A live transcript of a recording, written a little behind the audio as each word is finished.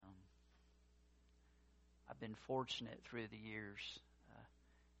been fortunate through the years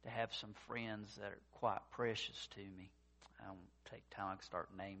to have some friends that are quite precious to me. I don't take time to start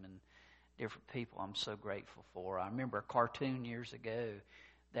naming different people I'm so grateful for. I remember a cartoon years ago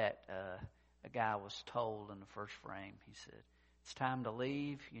that a guy was told in the first frame. He said, "It's time to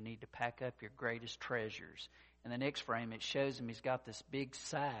leave. You need to pack up your greatest treasures." In the next frame, it shows him he's got this big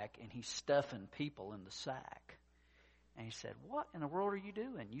sack, and he's stuffing people in the sack. And he said, "What in the world are you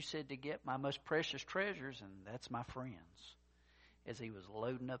doing?" "You said to get my most precious treasures, and that's my friends," as he was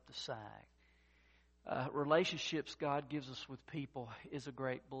loading up the sack. Relationships God gives us with people is a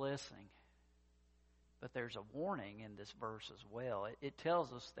great blessing. But there's a warning in this verse as well. It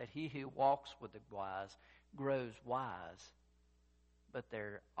tells us that he who walks with the wise grows wise. But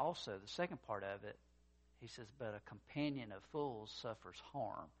there also, the second part of it, he says, but a companion of fools suffers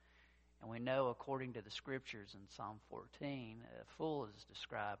harm. And we know, according to the scriptures in Psalm 14, a fool is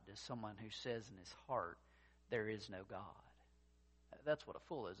described as someone who says in his heart, there is no God. That's what a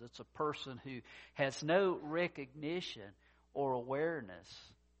fool is. It's a person who has no recognition or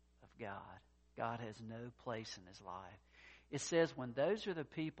awareness of God. God has no place in his life. It says when those are the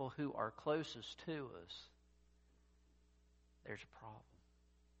people who are closest to us, there's a problem.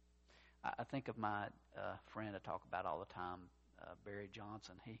 I think of my friend I talk about all the time, Barry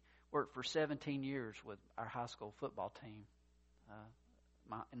Johnson. He worked for 17 years with our high school football team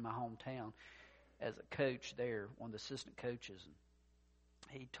in my hometown as a coach there, one of the assistant coaches.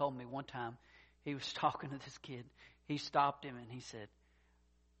 And he told me one time he was talking to this kid. He stopped him and he said,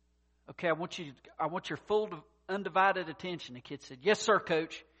 "Okay, I want your full undivided attention." The kid said, "Yes, sir,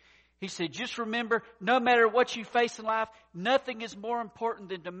 coach." He said, "Just remember, no matter what you face in life, nothing is more important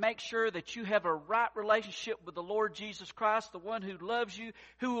than to make sure that you have a right relationship with the Lord Jesus Christ, the one who loves you,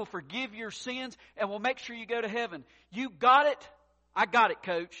 who will forgive your sins, and will make sure you go to heaven. You got it?" "I got it,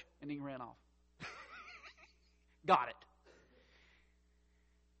 coach." And he ran off. Got it.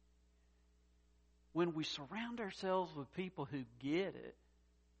 When we surround ourselves with people who get it,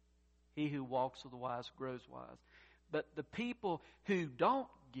 he who walks with the wise grows wise. But the people who don't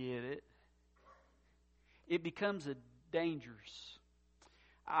get it, it becomes a dangerous.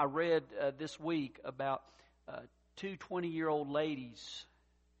 I read this week about two 20-year-old ladies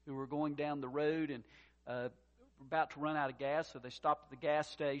who were going down the road and about to run out of gas, so they stopped at the gas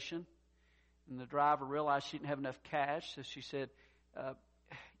station. And the driver realized she didn't have enough cash, so she said,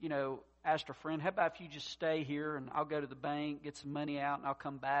 asked her friend, "How about if you just stay here and I'll go to the bank, get some money out, and I'll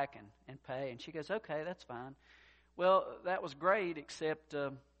come back and pay?" And she goes, "Okay, that's fine." Well, that was great, except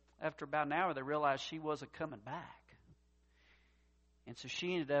after about an hour, they realized she wasn't coming back. And so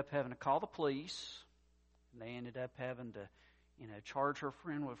she ended up having to call the police, and they ended up having to, charge her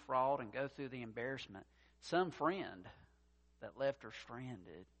friend with fraud and go through the embarrassment. Some friend that left her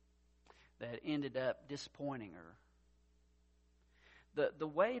stranded, that ended up disappointing her. The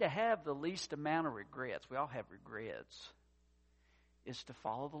way to have the least amount of regrets, we all have regrets, is to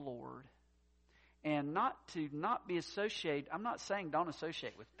follow the Lord and not be associated. I'm not saying don't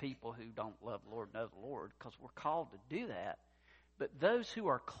associate with people who don't love the Lord, know the Lord, because we're called to do that. But those who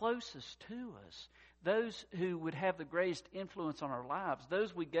are closest to us, those who would have the greatest influence on our lives,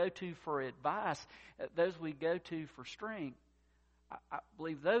 those we go to for advice, those we go to for strength, I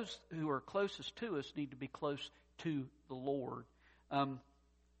believe those who are closest to us need to be close to the Lord.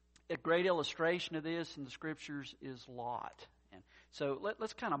 A great illustration of this in the scriptures is Lot. And so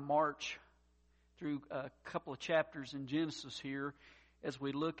let's kind of march through a couple of chapters in Genesis here as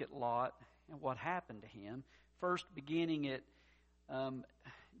we look at Lot and what happened to him. First, beginning at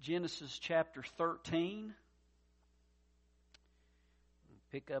Genesis chapter 13.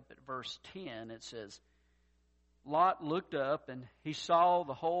 Pick up at verse 10. It says, "Lot looked up, and he saw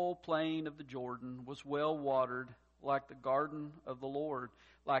the whole plain of the Jordan was well watered, like the garden of the Lord,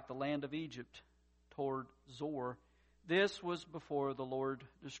 like the land of Egypt toward Zoar. This was before the Lord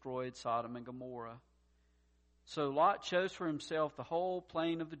destroyed Sodom and Gomorrah. So Lot chose for himself the whole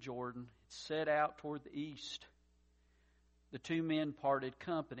plain of the Jordan, and set out toward the east. The two men parted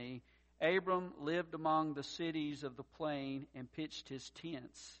company. Abram lived among the cities of the plain and pitched his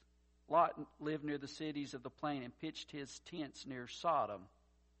tents. Lot lived near the cities of the plain and pitched his tents near Sodom."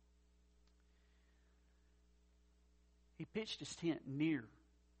 He pitched his tent near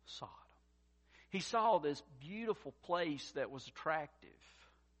Sodom. He saw this beautiful place that was attractive,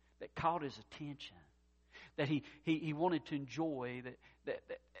 that caught his attention, that he wanted to enjoy.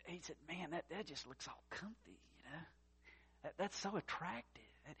 That he said, "Man, that just looks all comfy, That's so attractive.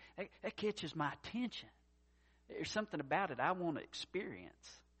 That catches my attention. There's something about it I want to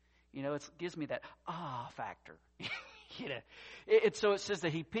experience. It gives me that factor. So it says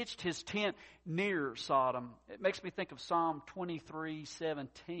that he pitched his tent near Sodom. It makes me think of Psalm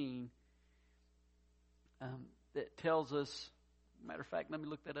 23:17 that tells us, matter of fact, let me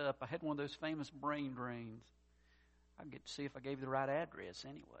look that up. I had one of those famous brain drains. I get to see if I gave you the right address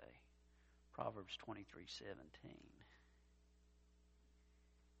anyway. Proverbs 23:17.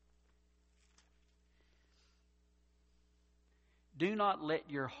 Do not let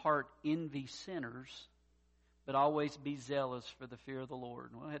your heart envy sinners, but always be zealous for the fear of the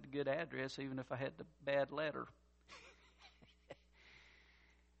Lord. Well, I had a good address even if I had the bad letter.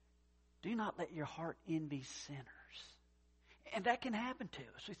 Do not let your heart envy sinners. And that can happen to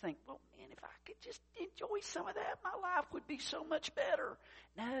us. We think, well, man, if I could just enjoy some of that, my life would be so much better.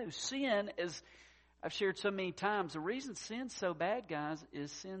 No, sin, as I've shared so many times, the reason sin's so bad, guys,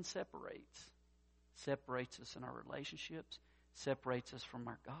 is sin separates. Separates us in our relationships, separates us from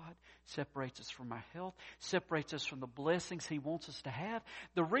our God, separates us from our health, separates us from the blessings He wants us to have.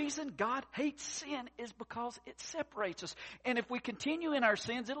 The reason God hates sin is because it separates us. And if we continue in our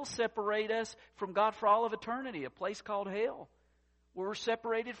sins, it'll separate us from God for all of eternity, a place called hell, where we're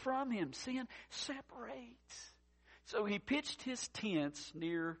separated from Him. Sin separates. So He pitched His tents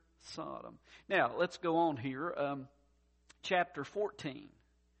near Sodom. Now, let's go on here. Chapter 14.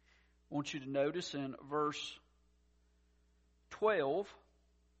 I want you to notice in verse 12,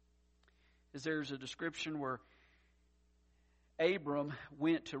 is there's a description where Abram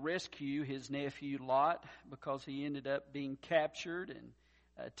went to rescue his nephew Lot because he ended up being captured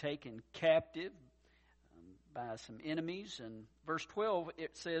and taken captive by some enemies. And verse 12,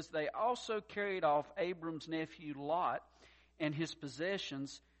 it says, they also carried off Abram's nephew Lot and his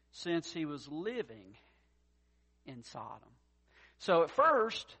possessions since he was living in Sodom. So at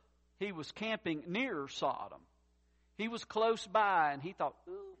first, he was camping near Sodom. He was close by, and he thought,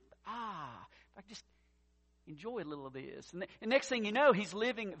 if I just enjoy a little of this. And next thing you know, he's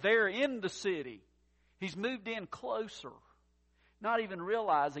living there in the city. He's moved in closer. Not even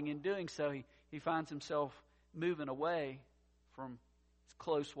realizing in doing so, he finds himself moving away from his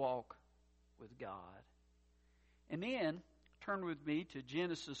close walk with God. And then, turn with me to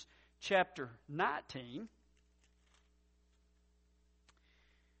Genesis chapter 19.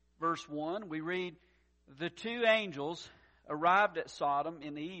 Verse 1, we read, the two angels arrived at Sodom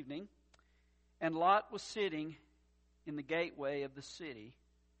in the evening, and Lot was sitting in the gateway of the city.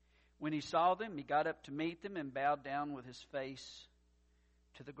 When he saw them, he got up to meet them and bowed down with his face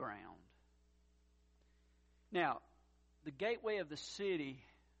to the ground. Now, the gateway of the city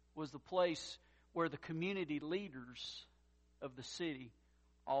was the place where the community leaders of the city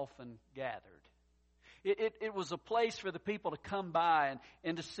often gathered. It was a place for the people to come by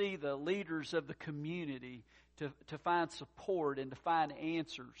and to see the leaders of the community, to find support and to find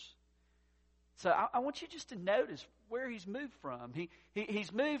answers. So I want you just to notice where he's moved from.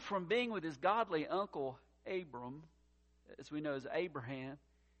 He's moved from being with his godly uncle Abram, as we know as Abraham,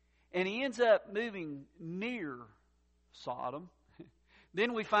 and he ends up moving near Sodom.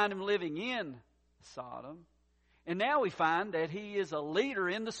 Then we find him living in Sodom. And now we find that he is a leader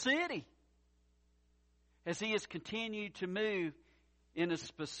in the city, as he has continued to move in a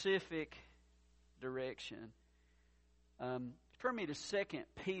specific direction. Turn me to 2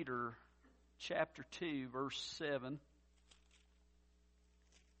 Peter chapter 2, verse 7.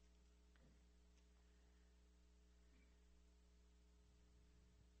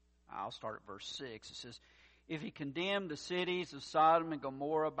 I'll start at verse 6. It says, if he condemned the cities of Sodom and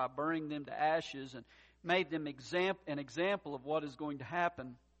Gomorrah by burning them to ashes and made them an example of what is going to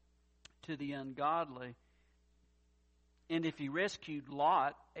happen to the ungodly, and if he rescued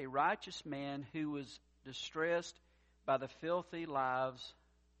Lot, a righteous man who was distressed by the filthy lives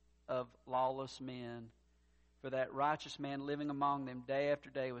of lawless men, for that righteous man living among them day after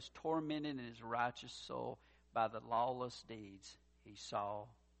day was tormented in his righteous soul by the lawless deeds he saw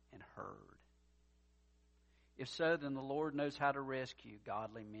and heard. If so, then the Lord knows how to rescue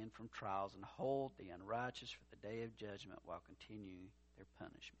godly men from trials and hold the unrighteous for the day of judgment while continuing their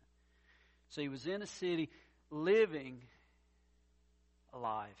punishment. So he was in a city living a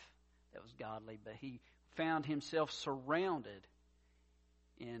life that was godly, but he found himself surrounded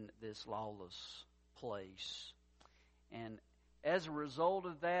in this lawless place. And as a result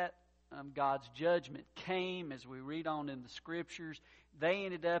of that, God's judgment came, as we read on in the Scriptures. They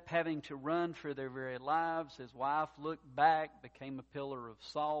ended up having to run for their very lives. His wife looked back, became a pillar of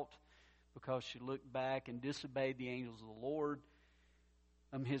salt because she looked back and disobeyed the angels of the Lord.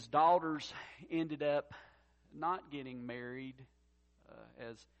 His daughters ended up not getting married,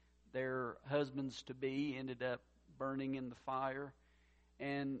 as their husbands-to-be ended up burning in the fire.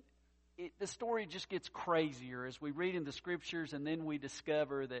 And the story just gets crazier as we read in the Scriptures, and then we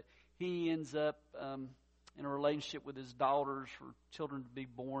discover that he ends up in a relationship with his daughters for children to be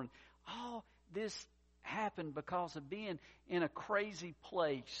born. All this happened because of being in a crazy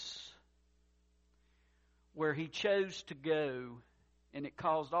place where he chose to go, and it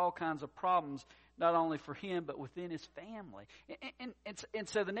caused all kinds of problems, not only for him, but within his family. And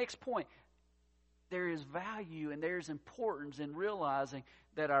so the next point, there is value and there's importance in realizing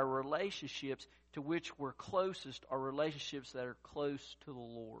that our relationships to which we're closest are relationships that are close to the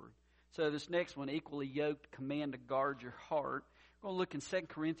Lord. So this next one, equally yoked, command to guard your heart. We're going to look in 2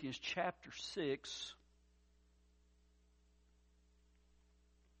 Corinthians chapter 6.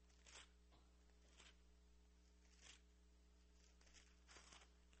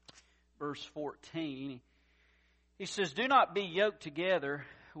 Verse 14, he says, "Do not be yoked together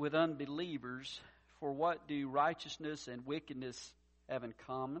with unbelievers, for what do righteousness and wickedness have in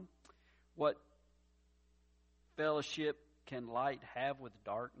common? What fellowship can light have with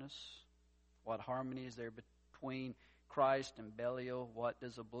darkness? What harmony is there between Christ and Belial? What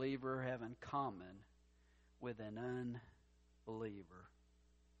does a believer have in common with an unbeliever?"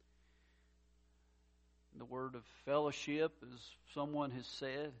 The word of fellowship, as someone has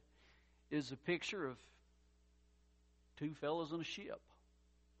said, is a picture of two fellows in a ship.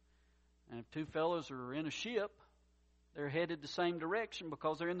 And if two fellows are in a ship, they're headed the same direction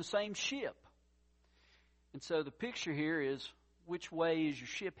because they're in the same ship. And so the picture here is, which way is your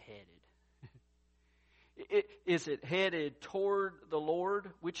ship headed? Is it headed toward the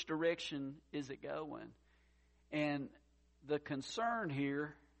Lord? Which direction is it going? And the concern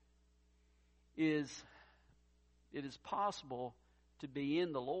here is it is possible to be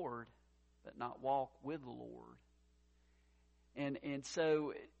in the Lord but not walk with the Lord. And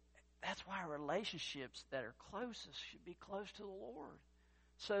so that's why relationships that are closest should be close to the Lord.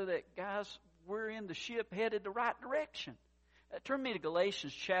 So that, guys, we're in the ship headed the right direction. Turn me to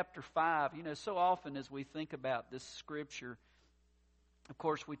Galatians chapter 5. You know, so often as we think about this scripture, of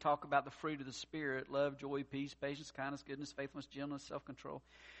course, we talk about the fruit of the Spirit: love, joy, peace, patience, kindness, goodness, faithfulness, gentleness, self-control.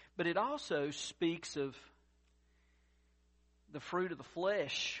 But it also speaks of the fruit of the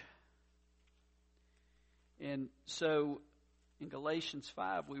flesh. And so in Galatians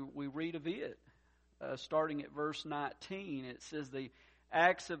 5, we read of it. Starting at verse 19, it says the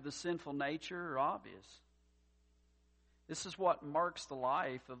acts of the sinful nature are obvious. This is what marks the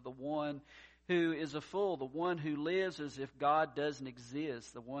life of the one who is a fool, the one who lives as if God doesn't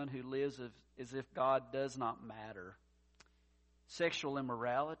exist, the one who lives as if God does not matter. Sexual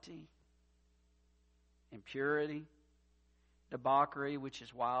immorality, impurity, debauchery, which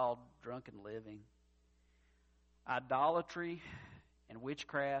is wild, drunken living, idolatry and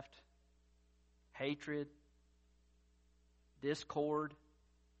witchcraft, hatred, discord,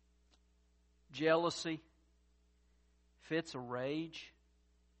 jealousy, fits of rage,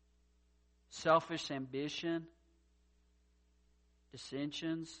 selfish ambition,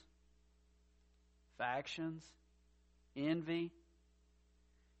 dissensions, factions, envy,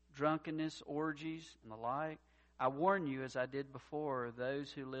 drunkenness, orgies, and the like. I warn you, as I did before,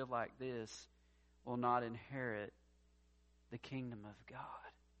 those who live like this will not inherit the kingdom of God.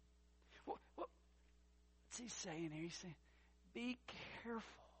 What's he saying here? He's saying, be careful.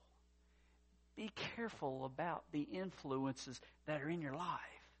 Be careful about the influences that are in your life.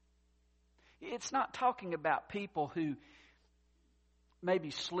 It's not talking about people who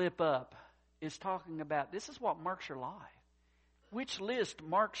maybe slip up. It's talking about, this is what marks your life. Which list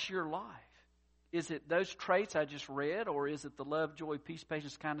marks your life? Is it those traits I just read, or is it the love, joy, peace,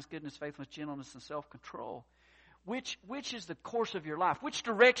 patience, kindness, goodness, faithfulness, gentleness, and self-control? Which is the course of your life? Which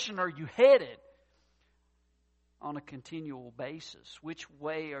direction are you headed on a continual basis? Which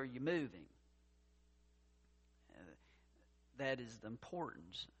way are you moving? That is the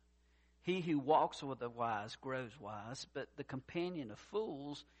importance. He who walks with the wise grows wise, but the companion of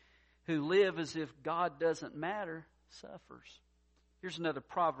fools who live as if God doesn't matter suffers. Here's another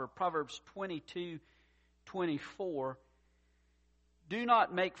proverb, Proverbs 22:24. Do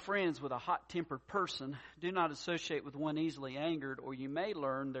not make friends with a hot-tempered person. Do not associate with one easily angered, or you may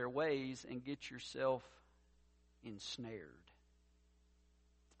learn their ways and get yourself ensnared.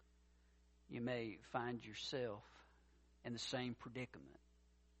 You may find yourself in the same predicament.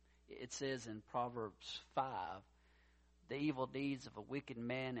 It says in Proverbs 5, the evil deeds of a wicked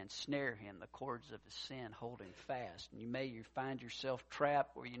man ensnare him, the cords of his sin hold him fast. And you may find yourself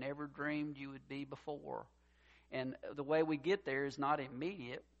trapped where you never dreamed you would be before. And the way we get there is not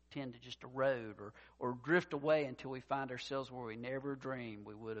immediate. We tend to just erode or drift away until we find ourselves where we never dreamed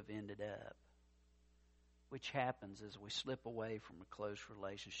we would have ended up. which happens as we slip away from a close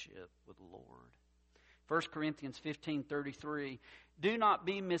relationship with the Lord. 1 Corinthians 15:33, do not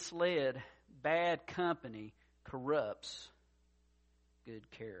be misled. Bad company corrupts good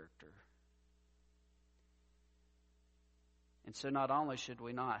character. And so not only should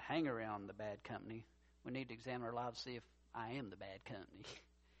we not hang around the bad company, we need to examine our lives to see if I am the bad company.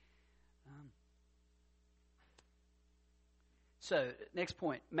 So, next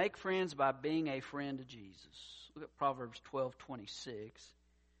point, make friends by being a friend to Jesus. Look at Proverbs 12:26.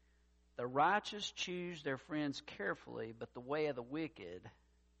 The righteous choose their friends carefully, but the way of the wicked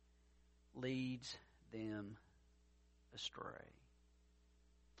leads them astray.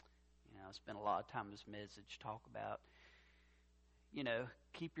 I spent a lot of time in this message talk about,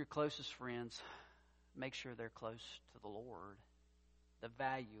 keep your closest friends, make sure they're close to the Lord. The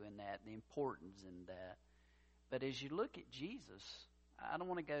value in that, the importance in that. But as you look at Jesus, I don't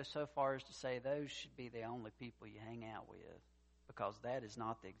want to go so far as to say those should be the only people you hang out with, because that is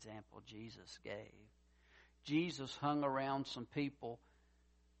not the example Jesus gave. Jesus hung around some people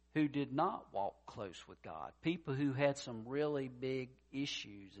who did not walk close with God, people who had some really big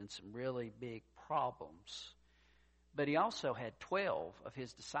issues and some really big problems. But he also had 12 of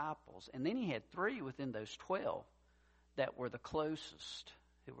his disciples, and then he had 3 within those 12 that were the closest,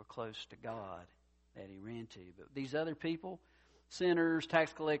 who were close to God, that he ran to. But these other people, sinners,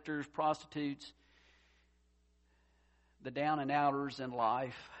 tax collectors, prostitutes, the down and outers in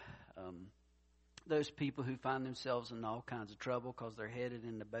life, those people who find themselves in all kinds of trouble because they're headed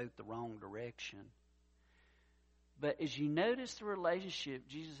in the boat the wrong direction. But as you notice the relationship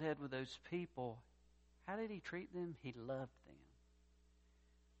Jesus had with those people, how did he treat them? He loved them.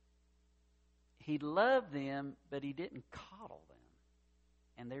 He loved them, but he didn't coddle them.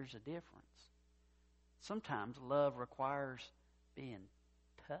 And there's a difference. Sometimes love requires being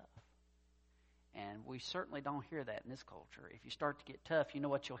tough. And we certainly don't hear that in this culture. If you start to get tough, you know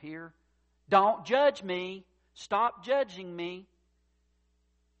what you'll hear? Don't judge me. Stop judging me.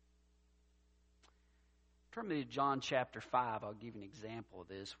 Turn me to John chapter 5. I'll give you an example of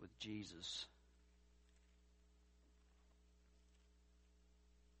this with Jesus.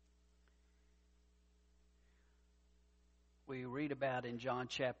 We read about in John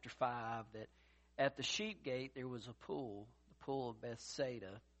chapter 5 that at the sheep gate there was a pool, the pool of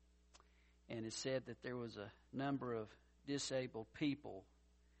Bethsaida. And it said that there was a number of disabled people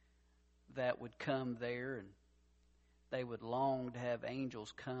that would come there, and they would long to have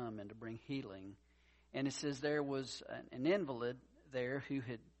angels come and to bring healing. And it says there was an invalid there who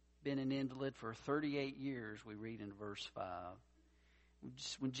had been an invalid for 38 years, we read in verse 5.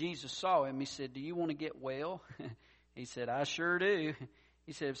 When Jesus saw him, he said, do you want to get well? He said, I sure do.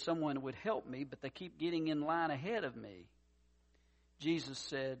 He said, if someone would help me, but they keep getting in line ahead of me. Jesus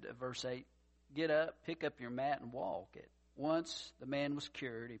said, verse 8, get up, pick up your mat, and walk it. Once the man was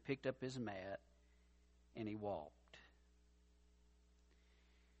cured, he picked up his mat, and he walked.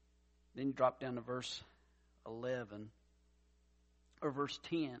 Then you drop down to verse 11, or verse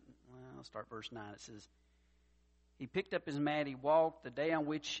 10. Well, I'll start verse 9. It says, he picked up his mat, he walked. The day on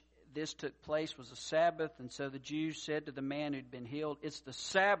which this took place was a Sabbath, and so the Jews said to the man who'd been healed, it's the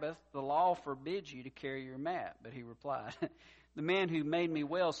Sabbath, the law forbids you to carry your mat. But he replied, the man who made me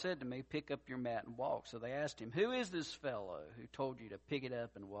well said to me, pick up your mat and walk. So they asked him, who is this fellow who told you to pick it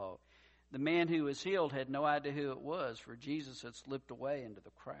up and walk? The man who was healed had no idea who it was, for Jesus had slipped away into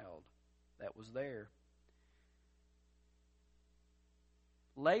the crowd that was there.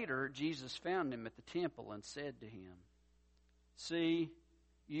 Later, Jesus found him at the temple and said to him, see,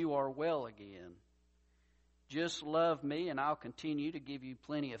 you are well again. Just love me, and I'll continue to give you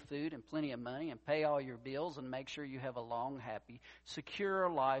plenty of food and plenty of money and pay all your bills and make sure you have a long, happy, secure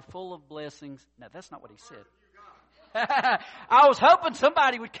life full of blessings. No, that's not what he said. I was hoping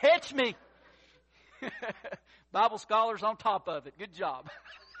somebody would catch me. Bible scholars on top of it. Good job.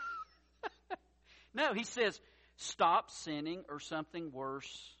 No, he says, stop sinning or something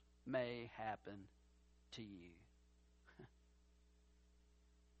worse may happen to you.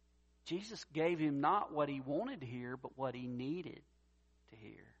 Jesus gave him not what he wanted to hear, but what he needed to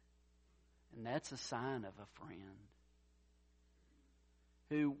hear. And that's a sign of a friend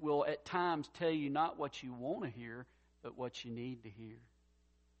who will at times tell you not what you want to hear, but what you need to hear.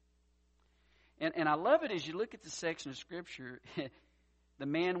 And I love it as you look at this section of Scripture. The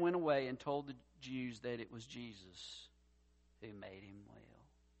man went away and told the Jews that it was Jesus who made him well.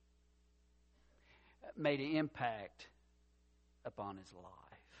 Made an impact upon his life.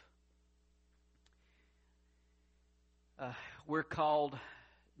 We're called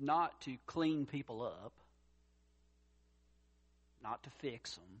not to clean people up, not to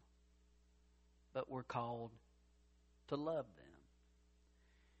fix them, but we're called to love them.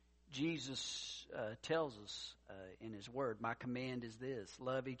 Jesus tells us in His Word, my command is this,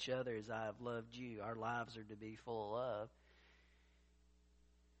 love each other as I have loved you. Our lives are to be full of love.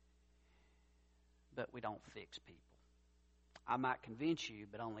 But we don't fix people. I might convince you,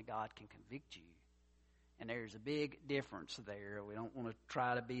 but only God can convict you. And there's a big difference there. We don't want to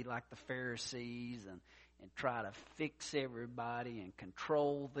try to be like the Pharisees and try to fix everybody and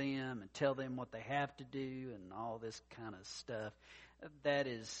control them and tell them what they have to do and all this kind of stuff. That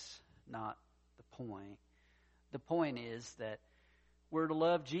is not the point. The point is that we're to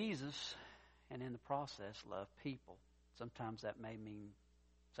love Jesus and in the process love people. Sometimes that may mean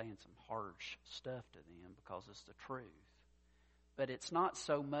saying some harsh stuff to them because it's the truth. But it's not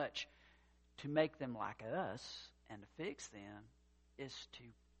so much to make them like us and to fix them, it's to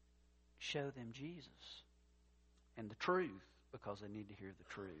show them Jesus and the truth because they need to hear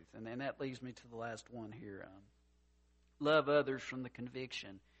the truth. And then that leads me to the last one here. Love others from the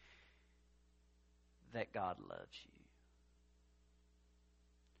conviction that God loves you.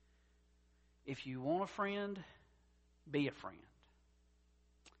 If you want a friend, be a friend.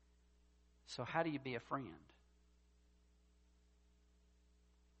 So how do you be a friend?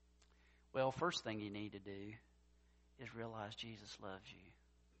 Well, first thing you need to do is realize Jesus loves you.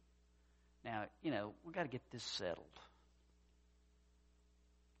 Now, we've got to get this settled.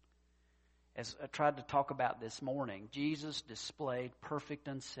 As I tried to talk about this morning, Jesus displayed perfect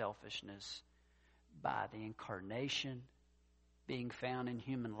unselfishness by the incarnation, being found in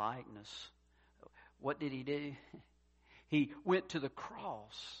human likeness. What did He do? He went to the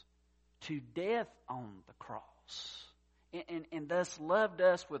cross, to death on the cross, and thus loved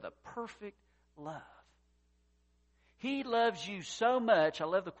us with a perfect love. He loves you so much. I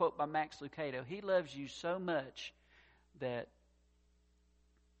love the quote by Max Lucado. He loves you so much that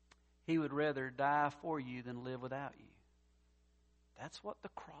He would rather die for you than live without you. That's what the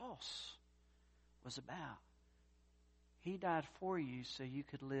cross was about. He died for you so you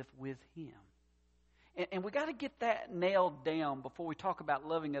could live with Him. And we got to get that nailed down before we talk about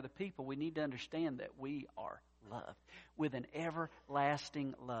loving other people. We need to understand that we are loved with an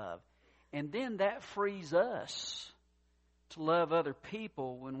everlasting love. And then that frees us to love other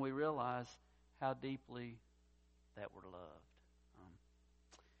people when we realize how deeply that we're loved.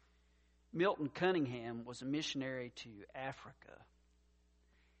 Milton Cunningham was a missionary to Africa.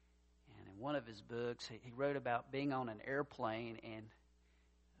 And in one of his books, he wrote about being on an airplane, and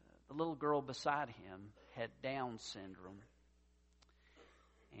the little girl beside him had Down syndrome.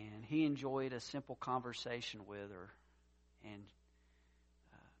 And he enjoyed a simple conversation with her. And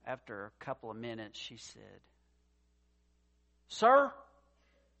after a couple of minutes, she said, "Sir?"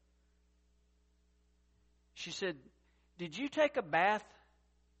 She said, "Did you take a bath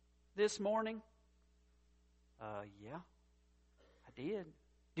this morning?" Yeah, I did.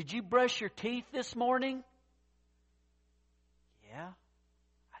 "Did you brush your teeth this morning?" Yeah,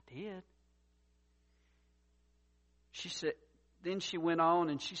 I did. She said, then she went on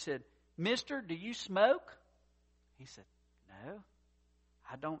and she said, "Mister, do you smoke?" He said, "No,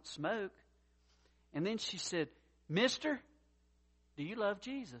 I don't smoke." And then she said, "Mister, do you love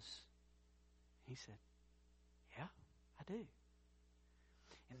Jesus?" He said, "Yeah, I do."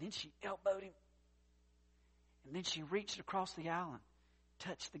 And then she elbowed him. And then she reached across the aisle and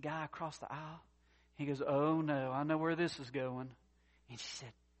touched the guy across the aisle. He goes, "Oh no, I know where this is going." And she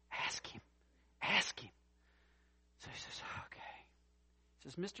said, "Ask him. Ask him." So he says, "Okay." He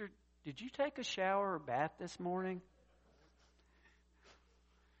says, "Mister, did you take a shower or bath this morning?"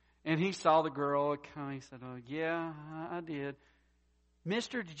 And he saw the girl. He said, "Oh yeah, I did."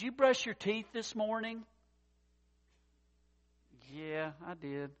 "Mister, did you brush your teeth this morning?" "Yeah, I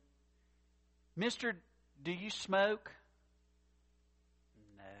did." "Mister, do you smoke?"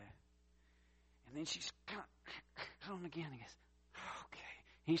 "No." And then she's on again. He goes, "Okay."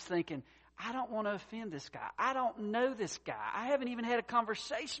 He's thinking, I don't want to offend this guy. I don't know this guy. I haven't even had a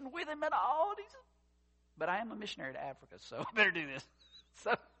conversation with him at all. But I am a missionary to Africa, so I better do this.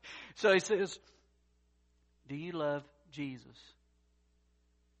 So he says, "Do you love Jesus?"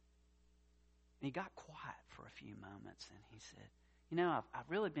 And he got quiet for a few moments, and he said, I've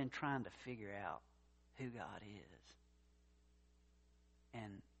really been trying to figure out who God is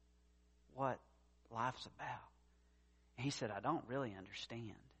and what life's about. And he said, "I don't really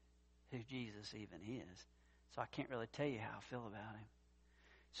understand who Jesus even is, so I can't really tell you how I feel about him."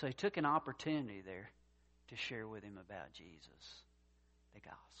 So he took an opportunity there to share with him about Jesus, the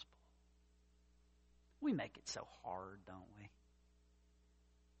gospel. We make it so hard, don't we?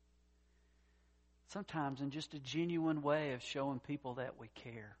 Sometimes in just a genuine way of showing people that we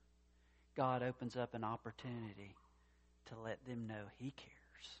care. God opens up an opportunity to let them know He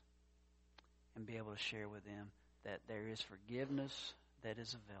cares and be able to share with them that there is forgiveness that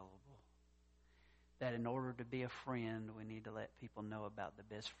is available. That in order to be a friend, we need to let people know about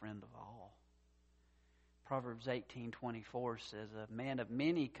the best friend of all. Proverbs 18:24 says, a man of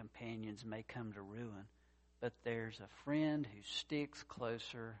many companions may come to ruin, but there's a friend who sticks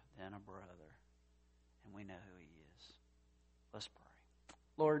closer than a brother. And we know who He is. Let's pray.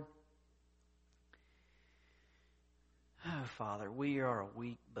 Lord, oh, Father, we are a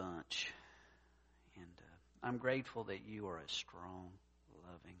weak bunch. And I'm grateful that You are a strong,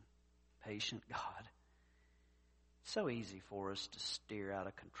 loving, patient God. So easy for us to steer out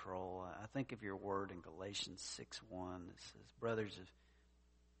of control. I think of Your word in Galatians 6:1 that says, brothers, if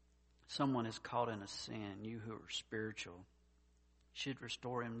someone is caught in a sin, you who are spiritual should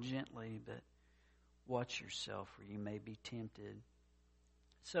restore him gently, but watch yourself, for you may be tempted.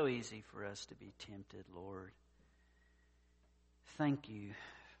 So easy for us to be tempted, Lord. Thank You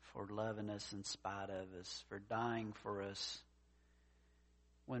for loving us in spite of us, for dying for us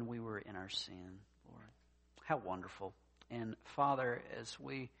when we were in our sin, Lord. How wonderful. And Father, as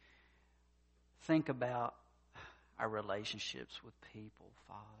we think about our relationships with people,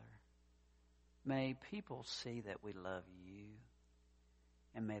 Father, may people see that we love You,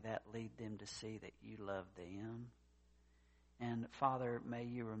 and may that lead them to see that You love them. And Father, may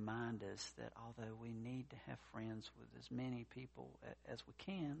You remind us that although we need to have friends with as many people as we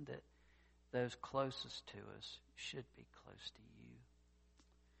can, that those closest to us should be close to You,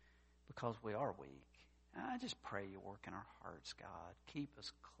 because we are weak. I just pray You work in our hearts, God. Keep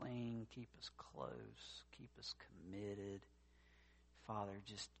us clean, keep us close, keep us committed. Father,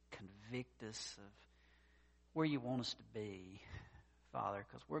 just convict us of where You want us to be, Father,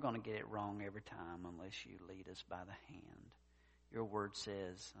 because we're going to get it wrong every time unless You lead us by the hand. Your word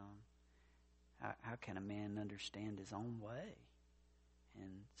says, how can a man understand his own way?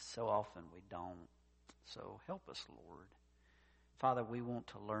 And so often we don't. So help us, Lord. Father, we want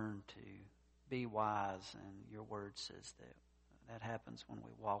to learn to be wise, and Your word says that happens when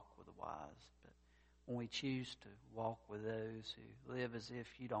we walk with the wise. But when we choose to walk with those who live as if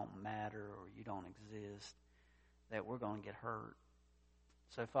You don't matter or You don't exist, that we're going to get hurt.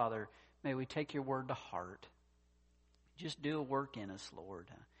 So, Father, may we take Your word to heart. Just do a work in us, Lord.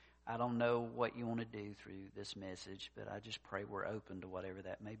 I don't know what You want to do through this message, but I just pray we're open to whatever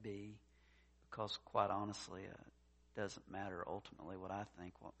that may be, because quite honestly, it doesn't matter ultimately what I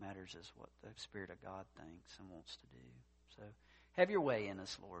think. What matters is what the Spirit of God thinks and wants to do. So have Your way in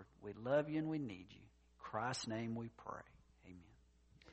us, Lord. We love You and we need You. In Christ's name we pray.